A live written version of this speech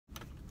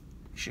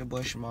It's your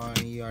boy Shemar,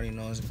 and you already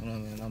know what's going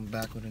on, man. I'm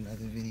back with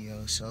another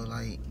video. So,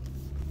 like,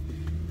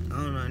 I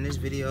don't know, in this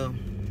video,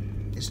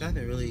 it's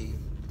nothing really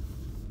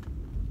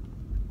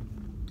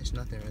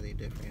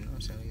different, you know what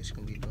I'm saying? We're just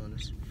gonna be doing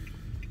this,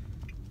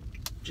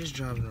 just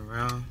driving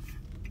around.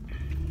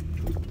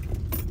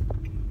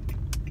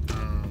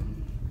 I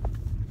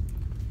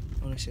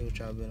wanna see what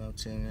y'all been up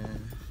to,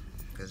 man,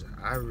 because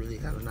I really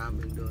have not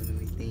been doing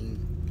anything.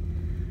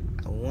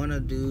 I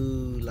wanna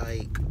do,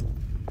 like,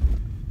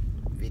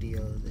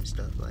 videos and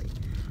stuff, like,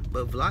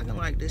 but vlogging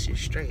like this is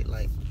straight.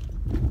 Like,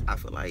 I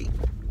feel like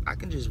I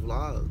can just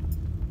vlog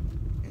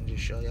and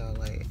just show y'all,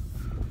 like,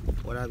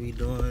 what I be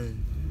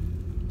doing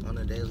on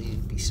a daily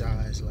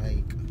besides,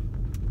 like,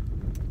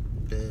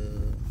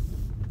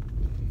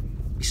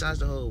 besides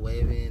the whole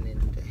waving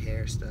and the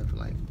hair stuff.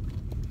 Like,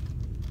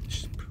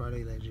 just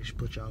probably, like, just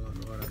put y'all on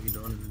what I be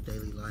doing in the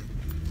daily life,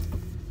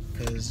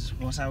 because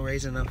once I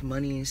raise enough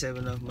money and save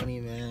enough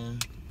money, man,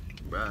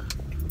 bruh,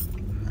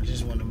 I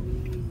just want to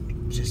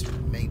just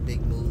make big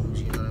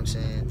moves, you know what I'm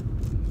saying?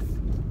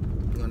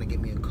 I'm gonna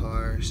get me a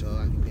car so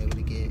I can be able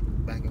to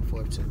get back and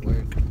forth to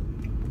work,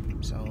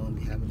 so I won't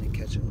be having to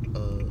catch a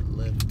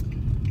lift,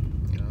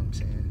 you know what I'm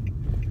saying?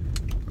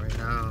 Right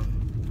now,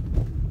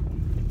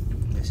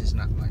 this is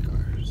not my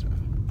car, so.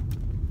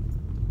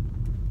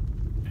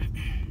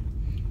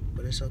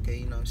 But it's okay,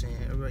 you know what I'm saying?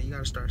 Everybody, you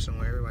gotta start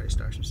somewhere. Everybody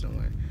starts from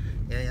somewhere.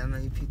 Yeah, I know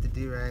you peeped the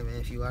do-rag, man.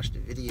 If you watched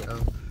the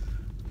video,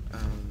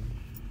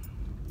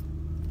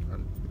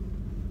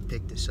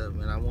 pick this up,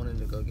 man. I wanted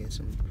to go get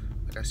some,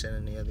 like I said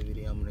in the other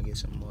video, I'm gonna get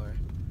some more.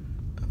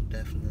 I'm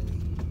definitely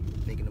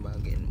thinking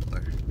about getting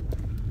more.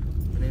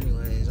 But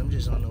anyways, I'm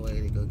just on the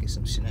way to go get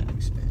some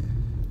snacks,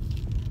 man.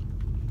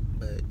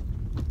 But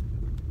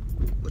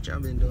what y'all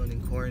been doing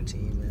in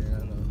quarantine, man? I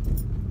don't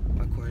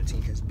know. My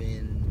quarantine has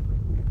been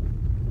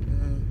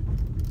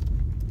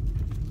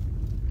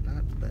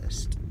not the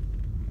best.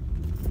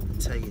 I'll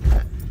tell you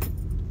that.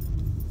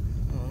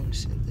 Oh, let me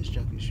see if this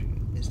junkie street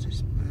is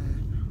this, man.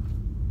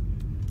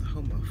 I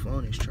hope my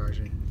phone is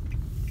charging.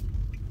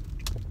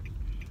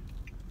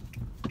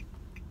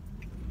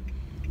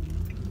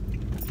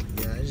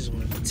 Yeah, I just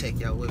wanted to take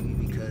y'all with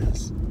me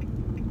because,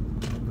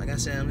 like I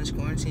said, on this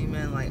quarantine,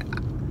 man, like,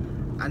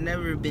 I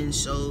never been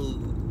so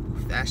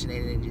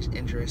fascinated and just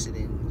interested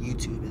in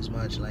YouTube as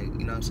much. Like, you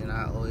know what I'm saying?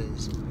 I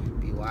always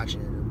be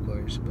watching it, of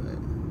course, but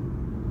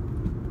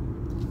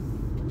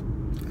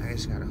I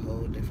just got a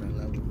whole different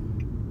level.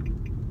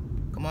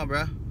 Come on,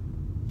 bro.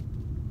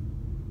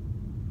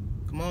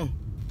 Come on.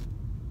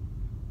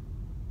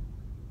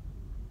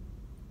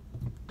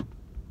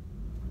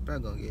 Bro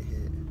gonna get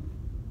hit.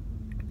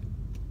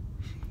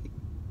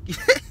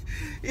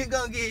 You're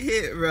gonna get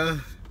hit, bro.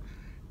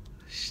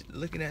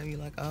 Looking at me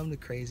like I'm the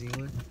crazy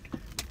one.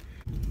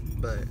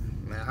 But,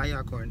 man, how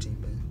y'all quarantine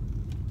been?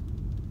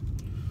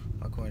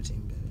 My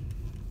quarantine been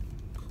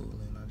cool,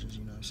 and I just,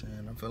 you know what I'm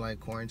saying? I feel like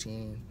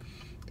quarantine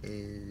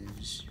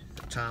is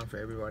a time for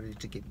everybody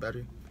to get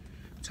better.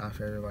 Time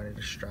for everybody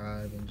to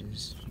strive and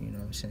just, you know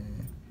what I'm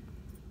saying,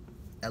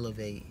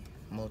 elevate,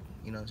 you know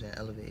what I'm saying,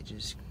 elevate,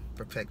 just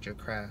perfect your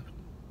craft.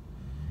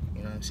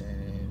 You know what I'm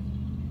saying?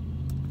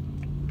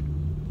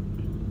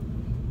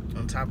 And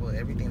on top of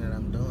everything that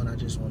I'm doing, I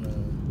just want to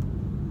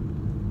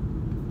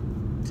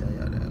tell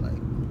y'all that,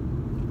 like,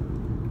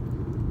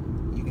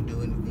 you can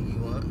do anything you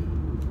want.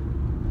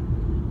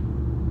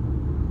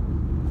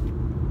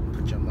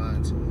 Put your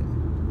mind to it.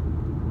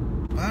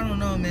 I don't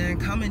know, man.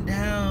 Comment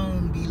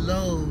down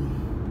below,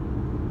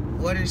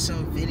 what are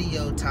some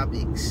video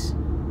topics?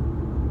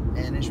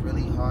 Man, it's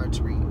really hard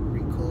to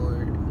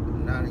record.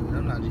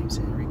 I'm not even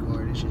saying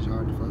record. It's just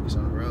hard to focus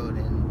on the road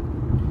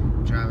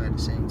and drive at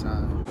the same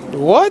time.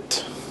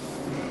 What?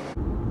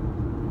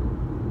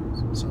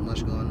 So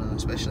much going on,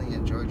 especially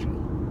in Georgia.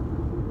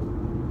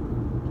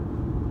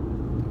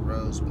 The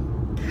roads be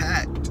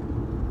packed.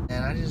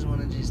 And I just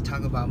want to just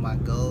talk about my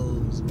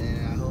goals,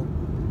 man. I hope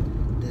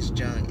this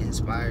junk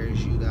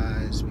inspires you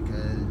guys,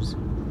 because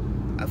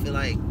I feel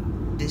like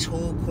this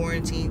whole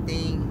quarantine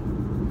thing,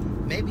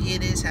 maybe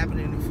it is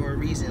happening for a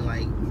reason.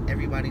 Like,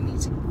 everybody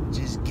needs to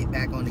just get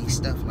back on these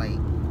stuff. Like,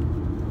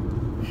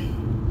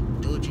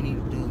 do what you need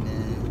to do,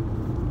 man.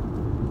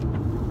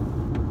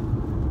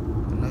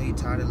 I know you're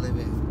tired of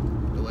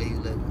living the way you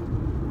live.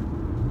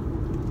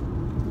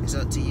 It's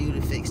up to you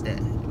to fix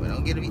that. But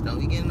don't be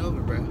getting over,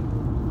 bro.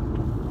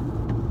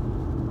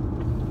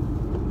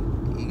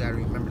 You gotta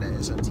remember that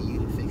it's up to you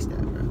to fix that,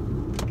 bro.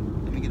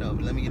 Let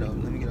me get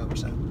over,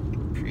 son.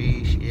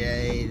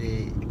 Appreciate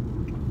it.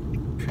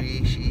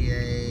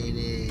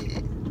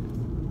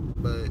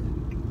 But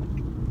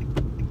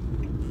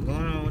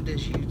going on with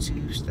this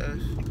YouTube stuff,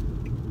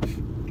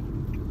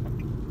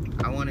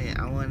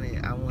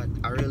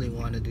 I really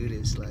want to do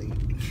this. Like,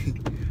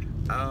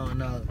 I don't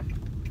know.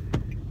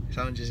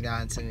 Something just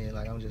got into me.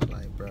 Like, I'm just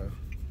like, bro,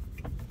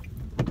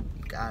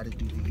 you gotta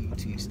do the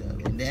YouTube stuff.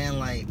 And then,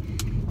 like,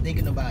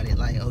 thinking about it,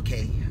 like,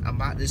 okay, I'm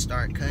about to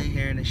start cutting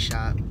hair in the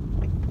shop.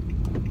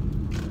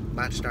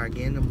 About to start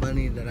getting the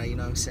money that I, you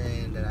know what I'm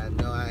saying, that I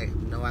know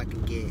I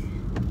can get.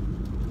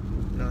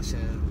 You know what I'm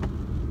saying?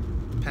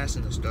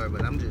 passing the store,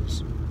 but I'm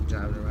just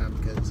driving around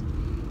because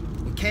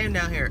we came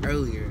down here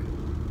earlier,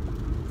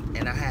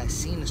 and I had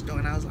seen the store,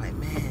 and I was like,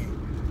 man,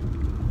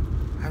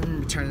 I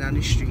remember turning down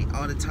this street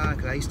all the time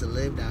because I used to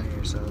live down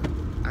here, so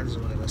I just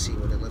want to go see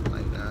what it looked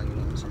like now, you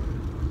know what I'm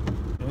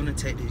saying? I want to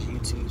take this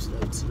YouTube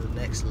stuff to the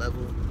next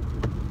level.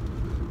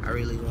 I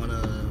really want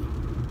to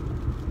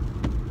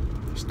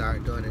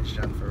start doing this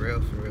job for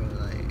real,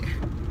 like,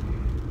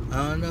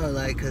 I don't know,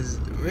 like, cause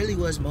really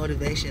what's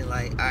motivation,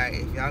 like, alright,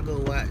 if y'all go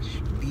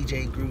watch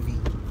BJ Groovy,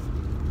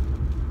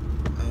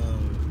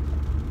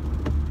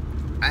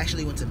 I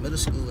actually went to middle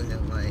school with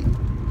him, like,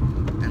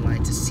 and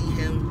like to see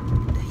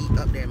him, he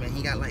up there, man,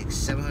 he got like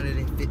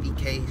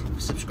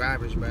 750K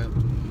subscribers, bro.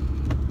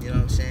 You know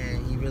what I'm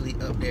saying? He really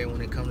up there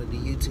when it comes to the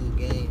YouTube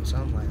game. So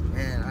I'm like,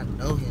 man, I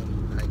know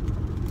him. Like,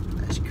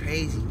 that's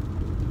crazy.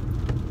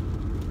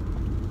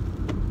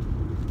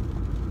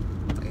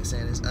 Like I'm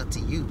saying, it's up to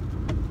you.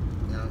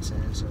 You know what I'm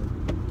saying? So,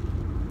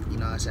 you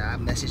know what I said, I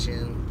messaged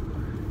him.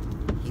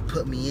 He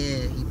put me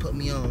in. He put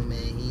me on, man.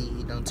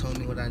 He done told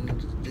me what I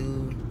needed to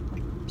do.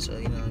 So,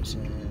 you know what I'm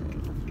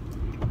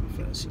saying? I'm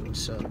finna see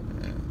what's up,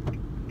 man.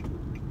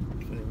 I'm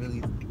finna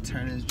really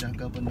turn this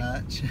junk up a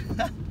notch.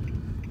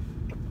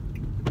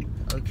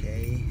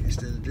 Okay,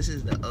 this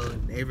is the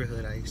old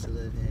neighborhood I used to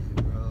live in,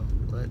 bro.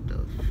 What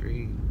the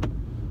freak?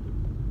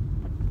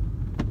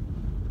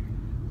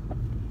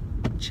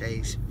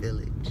 Chase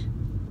Village.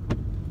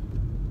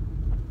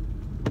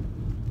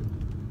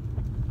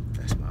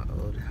 That's my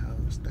old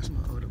house. That's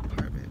my old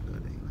apartment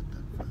building. What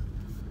the fuck?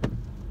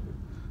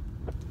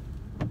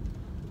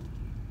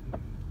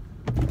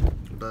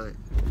 But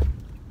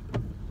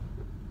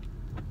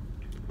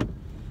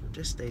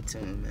just stay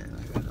tuned, man.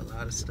 I got a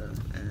lot of stuff,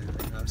 man. You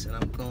know what I'm saying?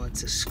 I'm going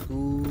to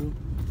school.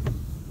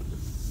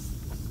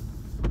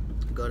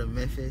 Go to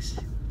Memphis.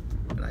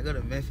 When I go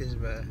to Memphis,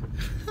 bro.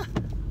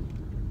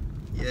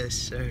 Yes,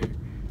 sir.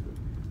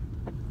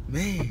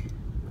 Man,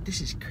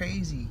 this is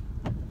crazy.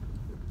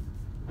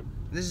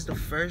 This is the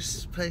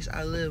first place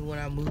I lived when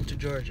I moved to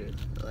Georgia.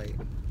 Like,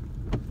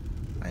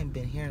 I ain't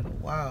been here in a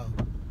while.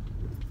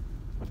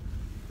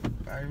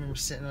 I remember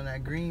sitting on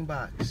that green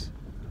box.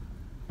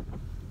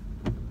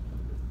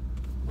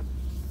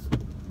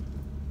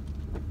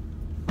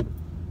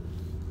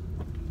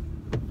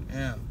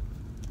 Yeah.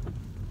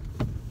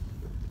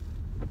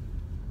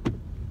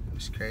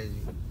 It's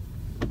crazy.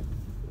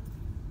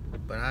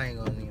 But I ain't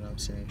gonna, you know what I'm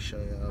saying, show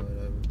y'all or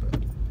whatever,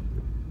 but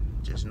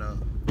just know.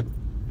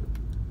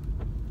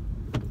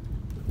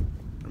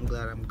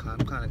 I'm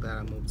kinda glad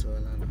I moved to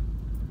Atlanta.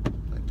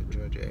 Like the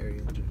Georgia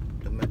area,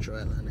 the metro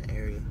Atlanta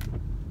area.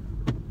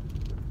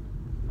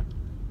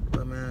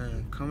 But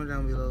man, comment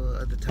down below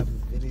other type of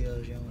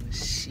videos y'all wanna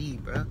see,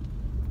 bruh.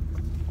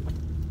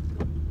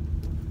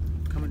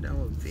 Comment down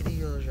what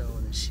videos y'all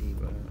wanna see,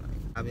 bro.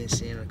 Like, I've been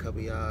seeing a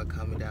couple y'all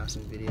comment down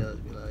some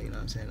videos below, you know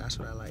what I'm saying? That's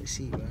what I like to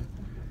see, bro.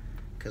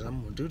 Cause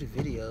I'm gonna do the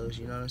videos,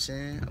 you know what I'm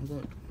saying?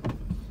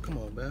 Come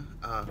on, bro.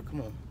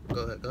 Come on.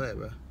 Go ahead,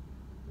 bro.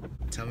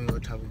 Tell me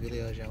what type of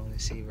videos y'all wanna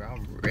see, bro.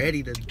 I'm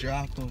ready to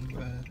drop them,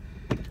 bro.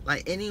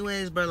 Like,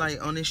 anyways, bro, like,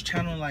 on this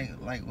channel, like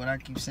what I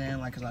keep saying,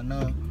 like, cause I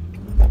know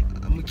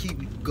I'm gonna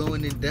keep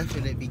going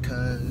indefinite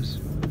because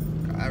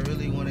I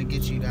really want to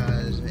get you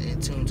guys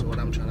in tune to what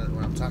I'm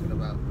talking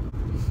about.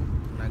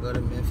 When I go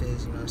to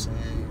Memphis, you know what I'm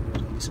saying,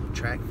 there's gonna be some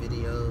track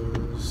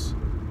videos.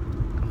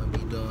 I'm gonna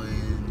be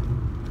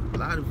doing a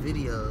lot of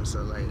videos,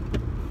 so like,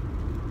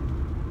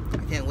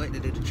 I can't wait to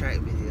do the track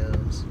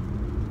videos.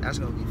 That's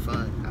gonna be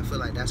fun. I feel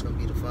like that's gonna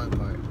be the fun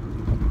part.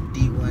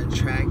 D1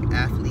 track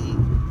athlete,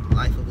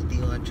 life of a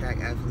D1 track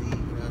athlete, you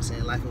know what I'm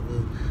saying, life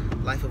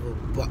of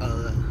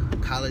a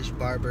college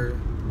barber.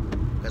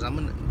 Cause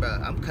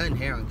I'm cutting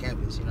hair on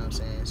campus, you know what I'm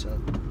saying? So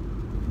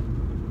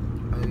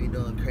I'm gonna be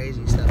doing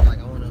crazy stuff. Like,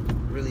 I wanna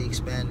really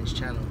expand this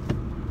channel.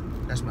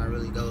 That's my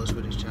really goals for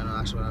this channel.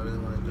 That's what I really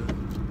wanna do.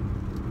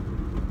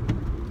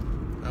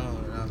 I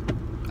don't know.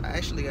 I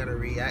actually got a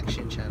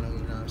reaction channel,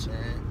 you know what I'm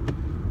saying?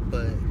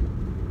 But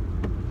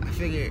I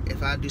figure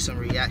if I do some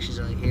reactions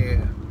on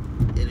here,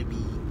 it'll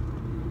be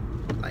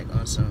like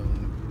on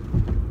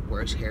some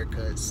worst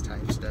haircuts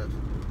type stuff.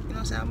 You know what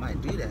I'm saying? I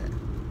might do that.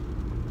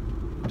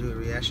 Do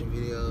reaction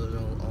videos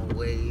on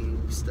wave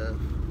stuff,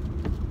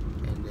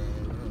 and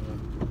then I don't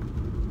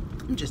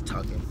know. I'm just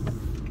talking.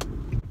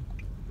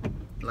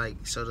 Like,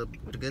 so the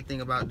good thing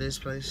about this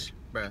place,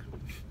 bruh,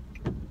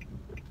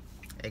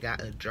 it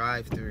got a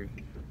drive-through.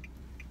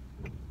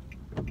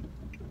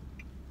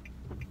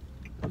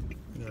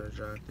 You got a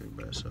drive-through,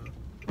 bruh. So,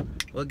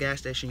 what gas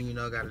station you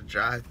know got a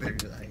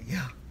drive-through? Like,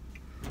 yo,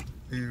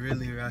 we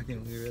really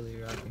rocking.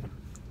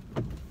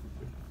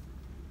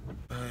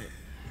 But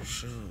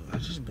shoot, I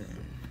just been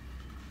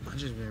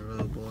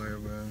real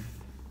bored, bro.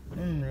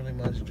 Ain't really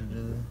much to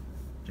do.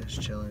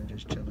 Just chilling.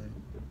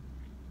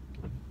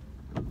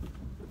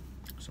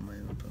 Somebody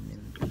gonna put me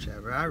in the group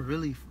chat, bro. I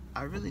really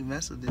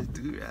mess with this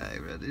dude, right,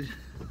 bro.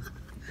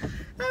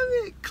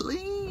 That bit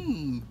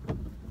clean.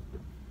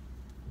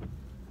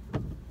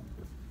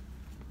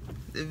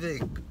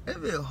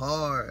 That bit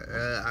hard.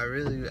 I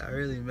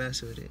really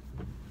mess with it.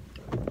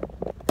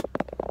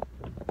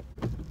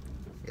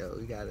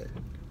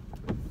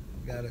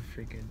 gotta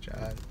freaking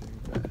drive through,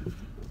 bro.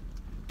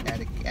 At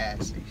a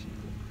gas station.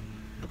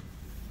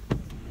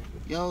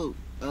 Yo,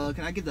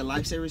 can I get the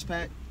Lifesavers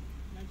pack?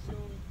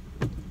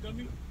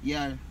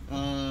 Yeah,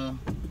 let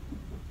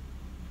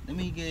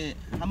me get,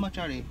 how much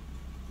are they?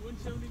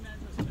 179.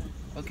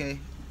 Okay,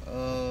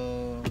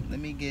 let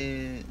me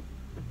get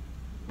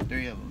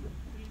 3 of them.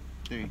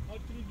 3. All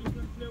 3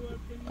 different flavors.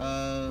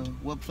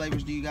 What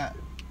flavors do you got?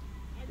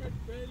 I got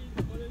berry,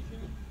 orange, and one of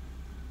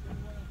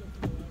the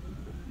flavors.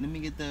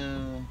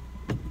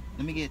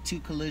 Let me get 2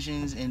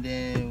 collisions and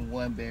then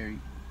 1 berry.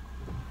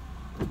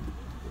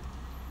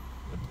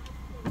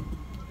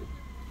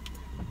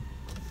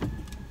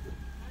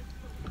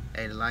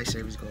 Hey, the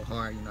Lifesavers go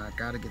hard, you know. I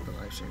gotta get the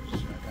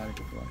Lifesavers.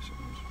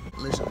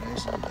 Listen, this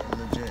is a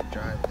legit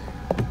drive there.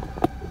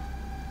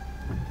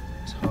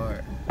 It's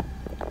hard.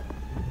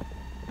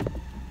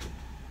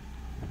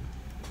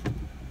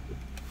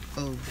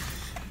 Oh,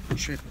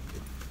 tripping.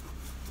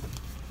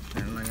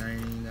 And like I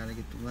ain't even gotta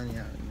get the money out, you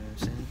know what I'm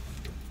saying?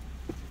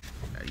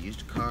 Gotta use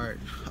the card.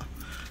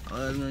 I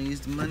was gonna use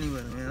the money,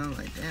 but man, I'm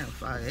like, damn,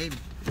 580. You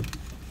know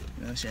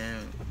what I'm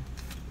saying?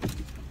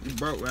 We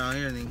broke around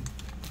here, nigga.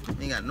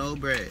 Ain't got no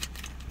bread.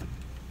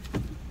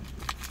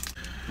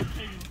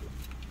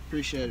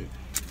 Appreciate it.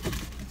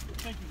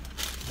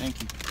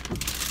 Thank you.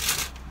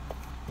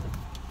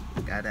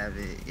 Gotta have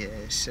it,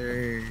 yes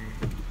sir.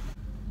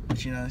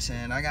 But you know what I'm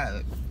saying? I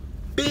got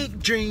big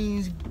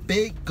dreams,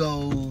 big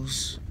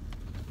goals.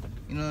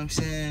 You know what I'm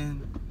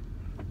saying?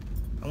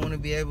 I want to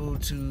be able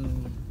to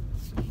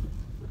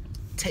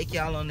take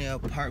y'all on the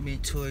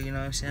apartment tour, you know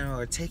what I'm saying?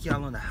 Or take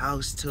y'all on the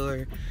house tour,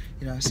 you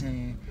know what I'm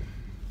saying?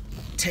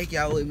 Take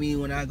y'all with me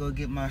when I go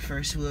get my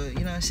first wood,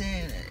 you know what I'm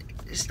saying?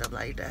 Just stuff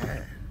like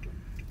that.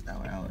 That's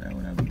what I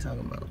be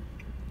talking about.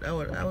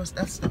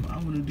 That's stuff I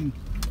want to do.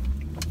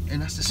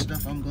 And that's the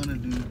stuff I'm gonna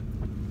do. You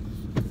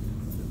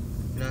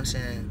know what I'm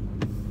saying?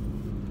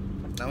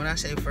 Now when I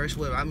say first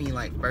whip, I mean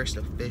like first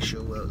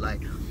official whip.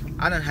 Like,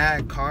 I done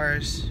had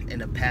cars in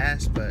the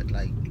past, but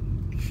like,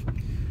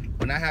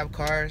 when I have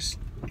cars,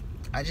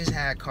 I just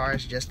had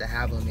cars just to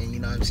have them. And you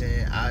know what I'm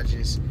saying? I'll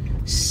just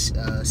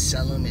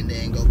sell them and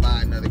then go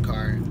buy another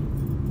car. You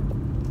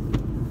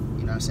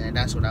know what I'm saying?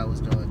 That's what I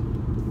was doing.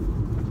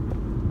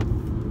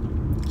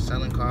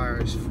 Selling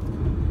cars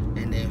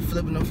and then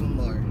flipping them for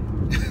more.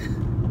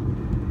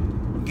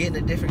 Getting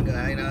a different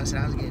guy, you know what I'm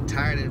saying? I was getting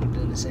tired of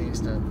doing the same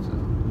stuff, so.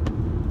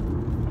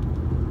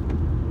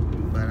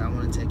 But I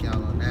want to take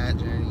y'all on that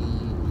journey, you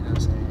know what I'm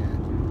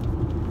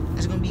saying?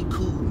 It's going to be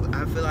cool.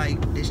 I feel like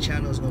this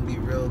channel is going to be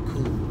real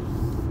cool.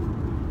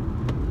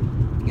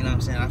 You know what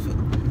I'm saying? I feel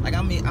like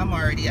I'm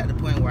already at the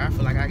point where I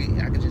feel like I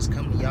could just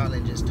come to y'all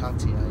and just talk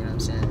to y'all, you know what I'm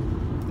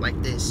saying?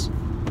 Like this.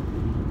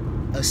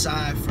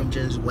 Aside from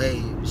just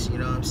waves, you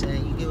know what I'm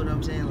saying? You get what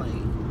I'm saying? Like,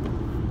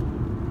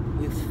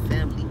 we're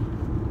family.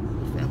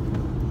 We're family.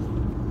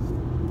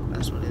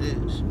 That's what it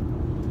is.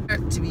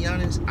 To be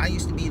honest, I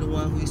used to be the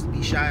one who used to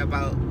be shy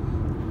about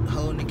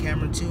holding the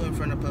camera too in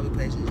front of public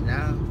places.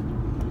 Now,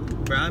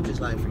 bro, I'm just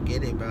like,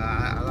 forget it, bro.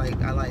 I like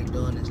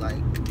doing this.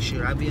 Like,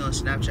 shoot, I be on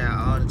Snapchat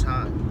all the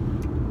time,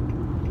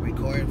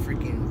 recording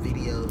freaking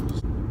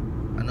videos.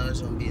 I know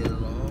it's gonna be a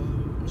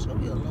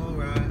long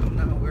ride. I'm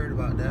not worried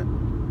about that.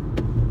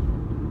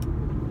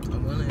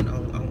 I'm willing. I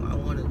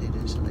want to do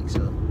this. Like,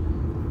 so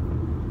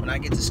when I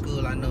get to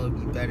school, I know it'd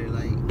be better.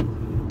 Like,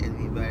 it'd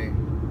be better.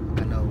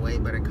 I know way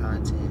better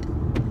content,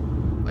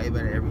 way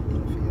better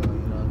everything for y'all.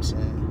 You know what I'm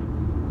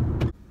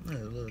saying? A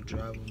little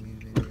drive with me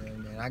video,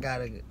 man. I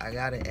gotta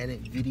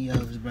edit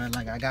videos, bro.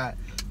 Like, I got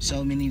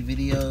so many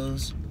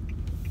videos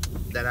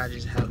that I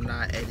just have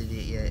not edited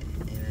yet,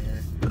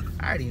 and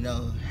I already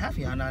know half of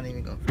y'all not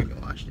even gonna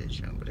freaking watch this,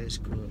 yo, but it's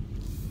cool.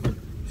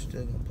 I'm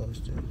still gonna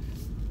post it.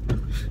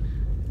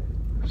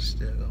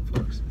 Still gonna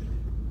post it.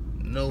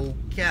 No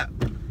cap.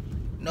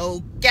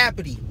 No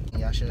cappity.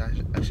 Yeah, should I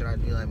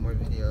do like more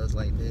videos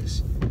like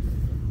this?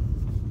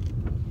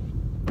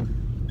 I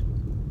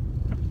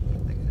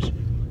think I should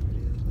do more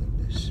videos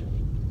like this.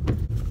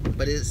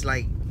 But it's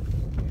like,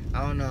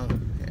 I don't know.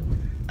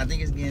 I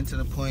think it's getting to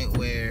the point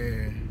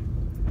where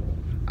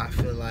I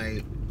feel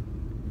like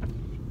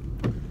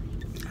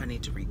I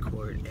need to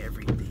record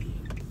everything.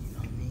 You know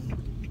what I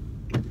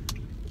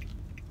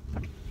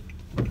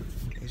mean?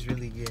 It's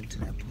really getting to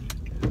that point.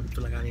 I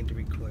feel like I need to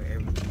record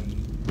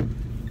everything.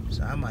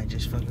 So I might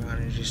just fuck around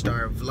and just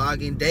start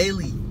vlogging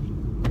daily.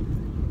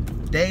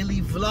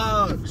 Daily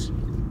vlogs.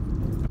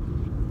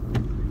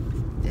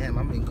 Damn,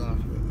 I've been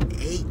gone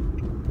for 8.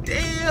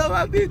 Damn,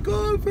 I've been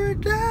gone for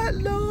that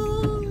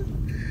long.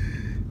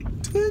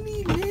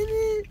 20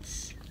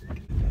 minutes.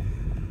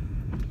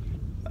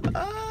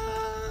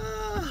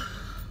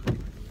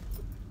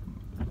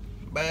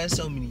 Bruh, there's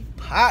so many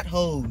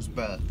potholes,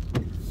 bruh.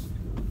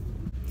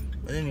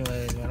 But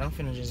anyways, man, I'm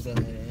finna just go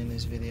ahead and end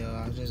this video.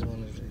 I just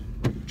wanted to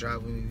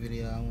drive with me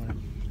video. I want to,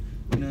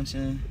 you know what I'm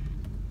saying,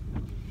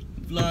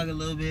 vlog a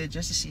little bit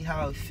just to see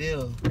how it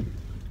feel.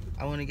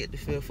 I want to get the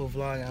feel for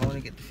vlogging. I want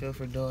to get the feel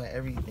for doing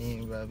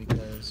everything, bro,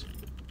 because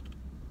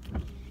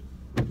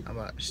I'm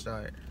about about to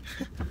start.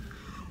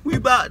 We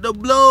about to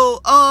blow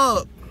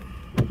up.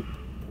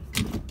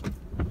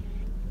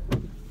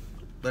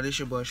 But it's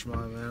your boy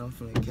Shemar, man. I'm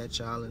finna catch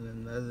y'all in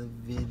another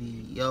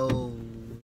video.